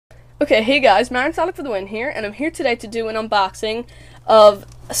Okay, hey guys, MarioandSonicFTW here, and I'm here today to do an unboxing of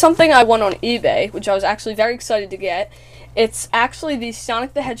something I won on eBay, which I was actually very excited to get. It's actually the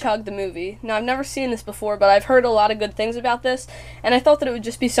Sonic the Hedgehog the movie. Now, I've never seen this before, but I've heard a lot of good things about this, and I thought that it would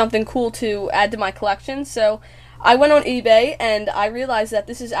just be something cool to add to my collection, so I went on eBay, and I realized that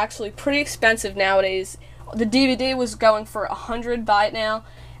this is actually pretty expensive nowadays. The DVD was going for $100, buy it now,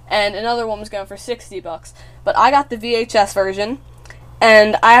 and another one was going for $60, but I got the VHS version.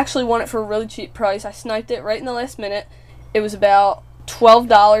 And I actually won it for a really cheap price. I sniped it right in the last minute. It was about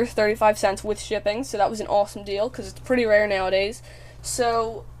 $12.35 with shipping, so that was an awesome deal because it's pretty rare nowadays.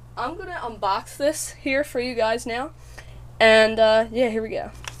 So I'm going to unbox this here for you guys now. And yeah, here we go.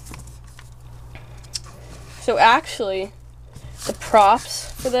 So actually, the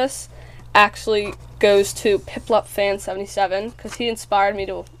props for this actually goes to PipLupFan77 because he inspired me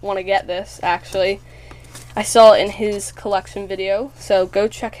to want to get this, actually. I saw it in his collection video, so go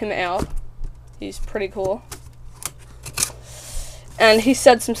check him out. He's pretty cool. And he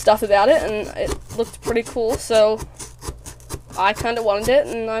said some stuff about it, and it looked pretty cool, so I kind of wanted it,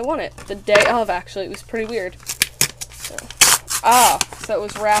 and I won it. The day of, actually. It was pretty weird. So it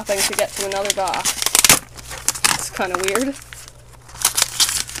was wrapping to get to another box. It's kind of weird.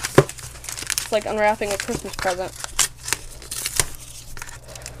 It's like unwrapping a Christmas present.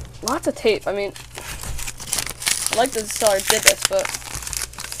 Lots of tape. I mean, I like that the seller did this, but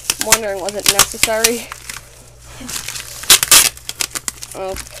I'm wondering, was it necessary?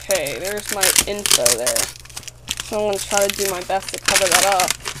 Okay, there's my info there. So I'm going to try to do my best to cover that up,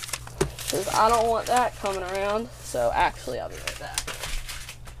 because I don't want that coming around. So actually, I'll be right back.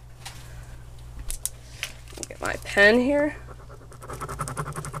 Get my pen here.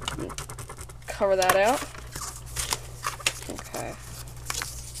 Cover that out. Okay.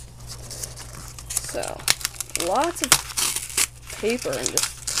 So lots of paper and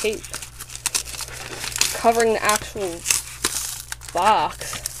just tape covering the actual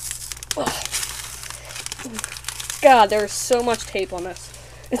box. Ugh. God, there's so much tape on this.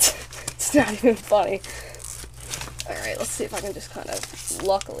 It's not even funny. Alright, let's see if I can just kind of,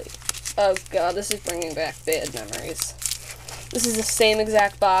 luckily. Oh god, this is bringing back bad memories. This is the same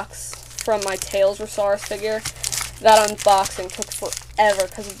exact box from my Tails Rosaurus figure. That unboxing took forever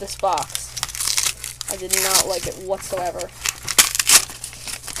because of this box. I did not like it whatsoever.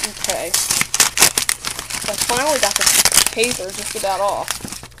 Okay. So I finally got the paper just about off.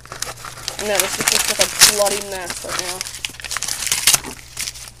 No, this just looks like a bloody mess right now.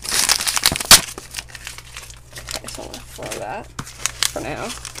 Okay, so I'm going to throw that for now.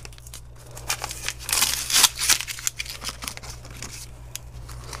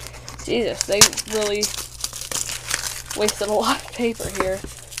 Jesus, they really wasted a lot of paper here.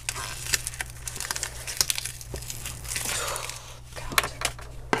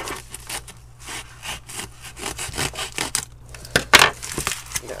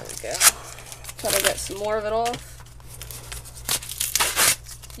 There we go. Try to get some more of it off.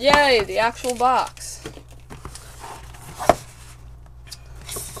 Yay, the actual box.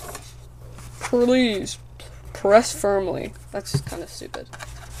 Please, press firmly. That's just kind of stupid.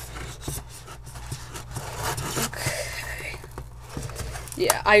 Okay.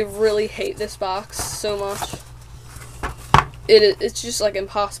 Yeah, I really hate this box so much. It's just like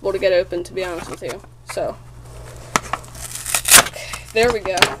impossible to get open, to be honest with you. So. There we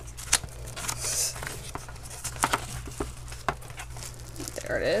go.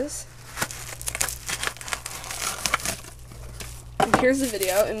 There it is. And here's the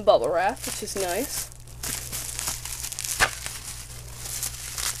video in bubble wrap, which is nice.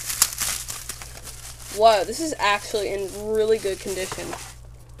 Wow, this is actually in really good condition.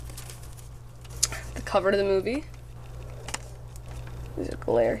 The cover to the movie. There's a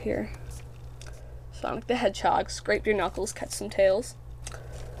glare here. Sonic the Hedgehog, scrape your knuckles, catch some tails.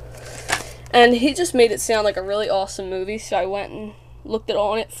 And he just made it sound like a really awesome movie, so I went and looked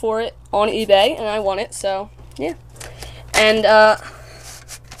on eBay, and I won it, so yeah. And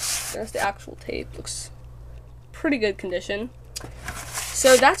there's the actual tape. Looks pretty good condition.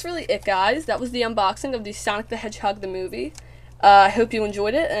 So that's really it, guys. That was the unboxing of the Sonic the Hedgehog the movie. I hope you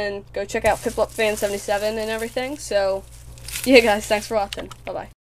enjoyed it, and go check out PipLupFan77 and everything. So yeah, guys, thanks for watching. Bye-bye.